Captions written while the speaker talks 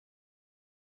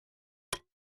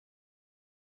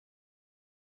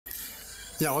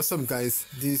Yeah, what's up guys,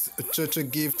 this is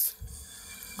Ochoochogift.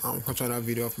 I'm continuing a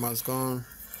video of Maskgun.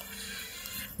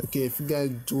 Okay, if you guys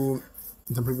do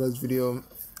the previous video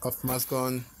of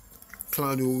Maskgun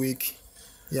Clown of the Week,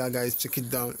 yeah guys, check it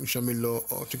down in show below,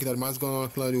 or check it out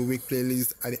Maskgun Clown of the Week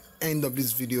playlist at the end of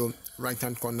this video, right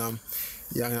hand corner.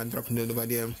 Yeah, I'm gonna drop it over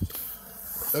there.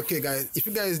 Okay guys, if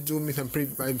you guys do miss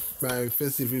my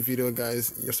first review video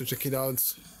guys, you have to check it out,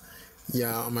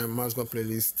 yeah, on my Maskgun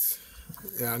playlist.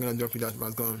 Yeah, I'm gonna drop you that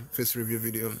Maskgun first review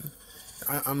video.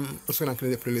 I'm also gonna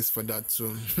create a playlist for that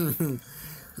too.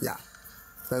 Yeah,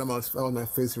 so that was my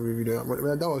first review video.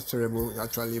 Well, that was terrible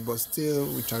actually, but still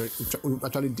we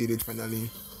actually did it finally.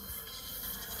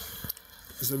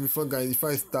 So before I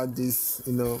start this,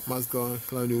 Maskgun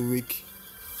Clown of the Week,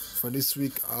 for this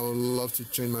week I would love to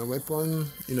change my weapon,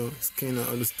 skin and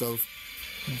all the stuff.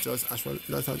 That's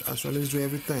how actually do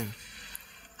every time.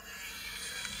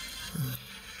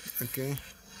 Okay,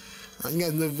 and you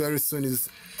guys know very soon is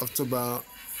October,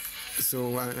 so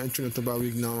we're entering October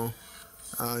week now.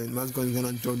 Maskgun is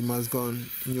gonna drop the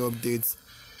Maskgun new updates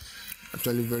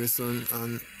actually very soon,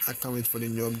 and I can't wait for the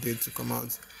new update to come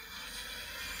out.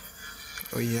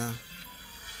 Oh yeah,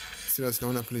 seriously,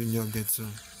 I wanna play the new update too.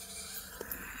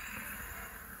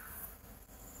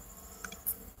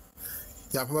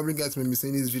 Yeah, probably guys may be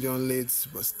seeing this video on late,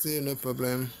 but still no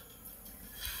problem.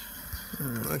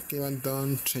 Okay, I'm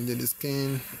done changing the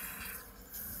skin.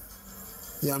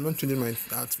 Yeah, I'm not changing my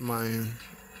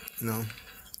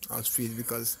outfit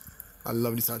because I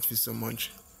love this outfit so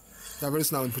much. Yeah, very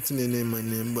soon I'll be putting my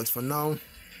name, but for now,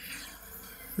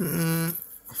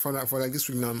 for like this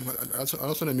week now, I also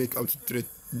want to make up to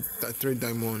 3K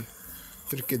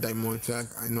diamond. So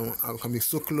I know I can be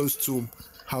so close to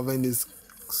having this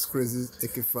crazy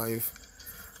AK5,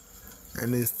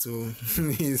 and it's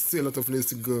still a lot of place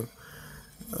to go.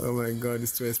 Oh my god,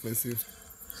 it's too expensive.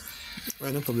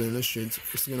 Right, no problem, no shit,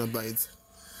 we're still gonna buy it.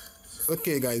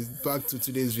 Okay guys, back to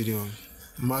today's video.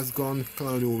 Maskgun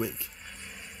Clown of the Week.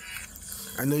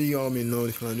 I know you all may know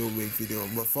the Clown of the Week video,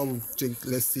 but before we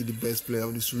let's see the best player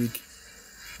of this week.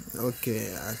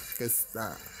 Okay, I guess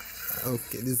that.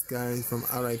 Okay, this guy from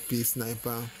RIP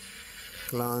Sniper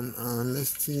Clan, and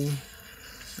let's see.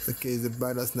 Okay, he's a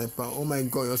badass sniper. Oh my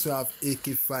god, you also have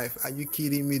AK5. Are you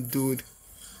kidding me, dude?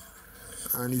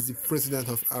 And he's the president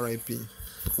of RIP.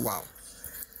 Wow,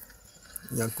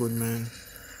 yeah, good man.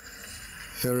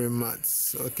 Harry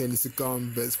Mats. Okay, the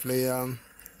second best player,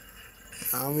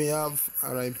 and we have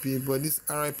RIP, but this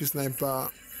RIP sniper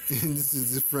this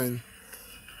is different.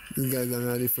 This guy is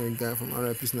another different guy from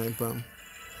RIP sniper.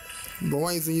 But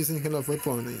why is he using kind of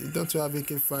weapon? You don't have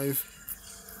AK5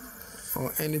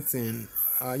 or anything.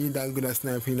 Are you that good at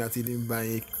sniping that he didn't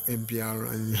buy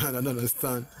MBR? And I don't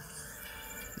understand.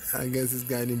 I guess this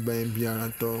guy didn't buy MBR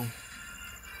at all.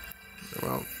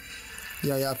 Well,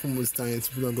 yeah, most times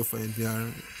people don't go for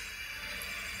MBR.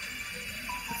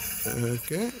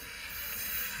 Okay,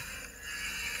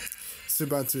 so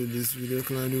back to this video,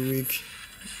 Clown of the Week.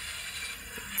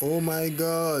 Oh my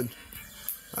god,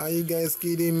 are you guys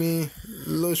kidding me?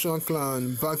 Lotion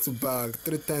Clown back to back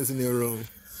 3 times in a row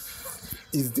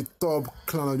is the top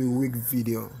Clown of the Week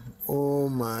video. Oh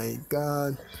my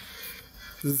god,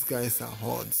 these guys are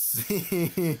hot.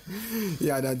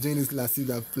 Yeah, they're doing this last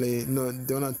season play. No,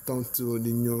 they wanna turn to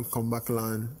the new comeback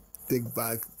clan. Take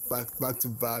back to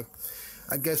back.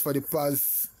 I guess for the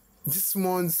past this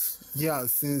month, yeah,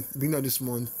 since the beginning of this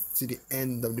month to the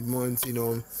end of the month,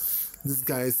 these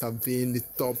guys have been the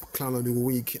top Clan of the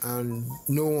Week, and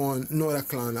no other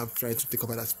clan have tried to take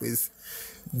over that space.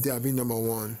 They have been number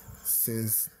one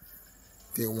since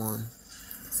day one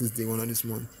of this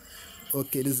month.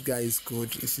 Okay, this guy is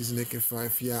good. He's using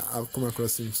AK5. Yeah, I've come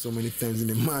across him so many times in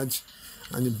the match,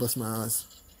 and he bust my ass.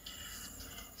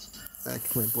 I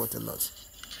kick my butt a lot.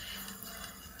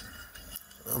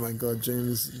 Oh my god,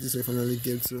 James, this I finally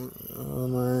get to. Oh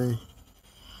my.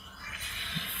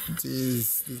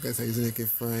 Jeez, these guys are using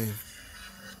AK5.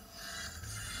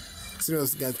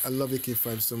 Serious guys, I love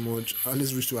AK5 so much. I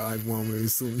always wish to have one very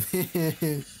soon.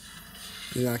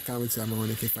 Yeah, I can't wait to have my own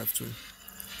AK5 too.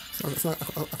 So I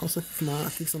can also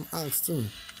kick some axe too.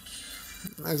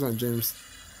 Nice one, James.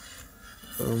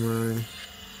 Oh my.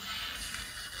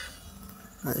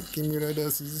 Alright, King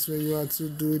Raiders, is this where you are too,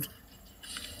 dude?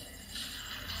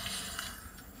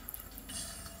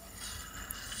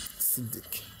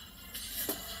 Siddiq.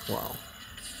 Wow.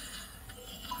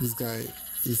 This guy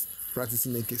is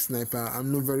practicing like a sniper.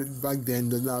 I'm not very back then,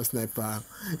 does not have sniper.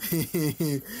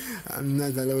 I'm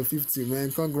not at level 50,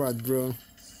 man. Congrats, bro.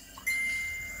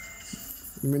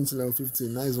 You went to level 50.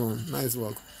 Nice one. Nice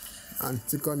work. And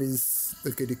second is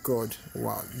okay, the code.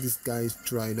 Wow, this guy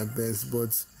tried the best,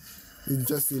 but it's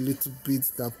just a little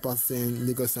bit that passing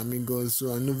Lagos Amigos.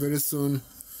 So I know very soon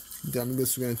the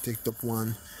Amigos will take top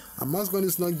 1. And Maskgun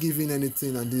is not giving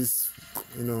anything at this,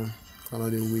 kind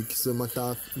of the week. So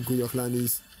matter good your clan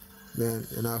is, man,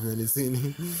 you're not having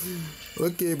anything.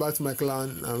 Okay, back to my clan.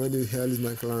 Where the hell is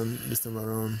my clan this time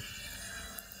around?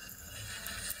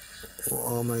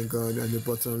 Oh my god, at the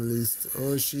bottom list.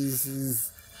 Oh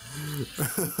Jesus.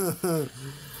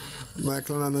 My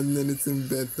clan are not doing anything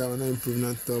better. We're not improving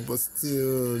at all, but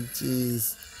still,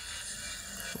 jeez.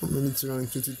 How many to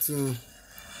rank 22?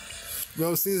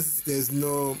 Well, since there's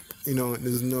no,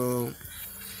 there's no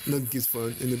gifts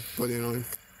for anybody rank,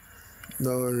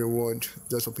 no reward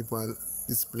just for people at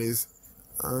this place,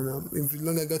 and if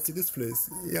long I got to this place,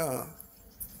 yeah.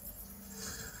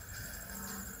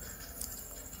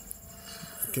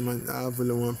 Okay, man, I have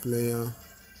only one player.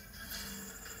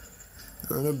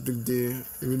 No big deal,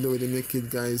 even though they make it,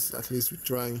 guys. At least we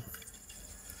try.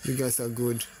 You guys are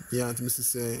good. Yeah, to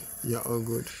say you're all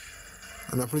good.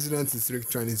 And our president is really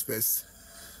trying his best.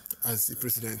 As the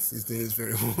president, his doing is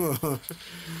very well.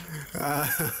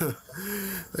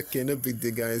 Okay, no big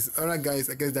deal, guys. Alright, guys,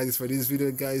 I guess that is for this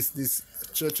video, guys. This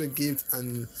Ochoochogift.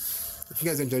 And if you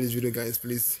guys enjoyed this video, guys,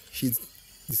 please hit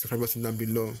the subscribe button down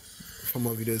below for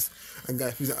more videos. And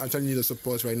guys, please, I actually need your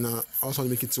support right now. I also want to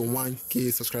make it to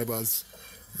 1K subscribers,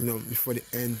 before the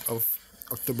end of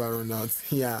October run out.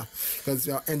 Yeah, because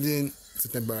we are ending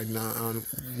September right now, and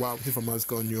wow, waiting for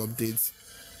Maskgun new updates.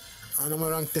 And I'm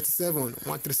around 37,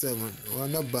 137. Well,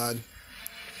 not bad.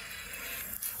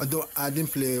 Although I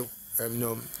didn't play,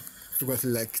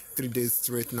 frequently like 3 days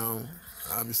straight now.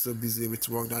 I've been so busy with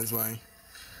work, that's why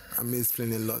I miss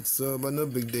playing a lot. So, but no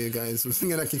big deal, guys. We're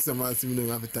thinking I kick some ass, even though we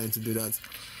have the time to do that.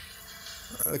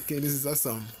 Okay, this is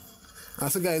awesome.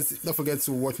 And so, guys, don't forget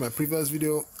to watch my previous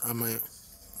video and my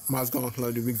Maskgun of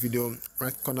the week video,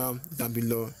 right corner down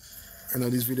below. And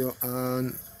on this video,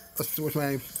 and also watch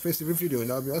my first review video.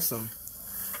 That would be awesome.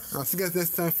 And I'll see you guys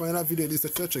next time for another video. This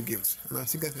is Ochoochogift, and I'll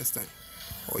see you guys next time.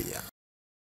 Oh yeah.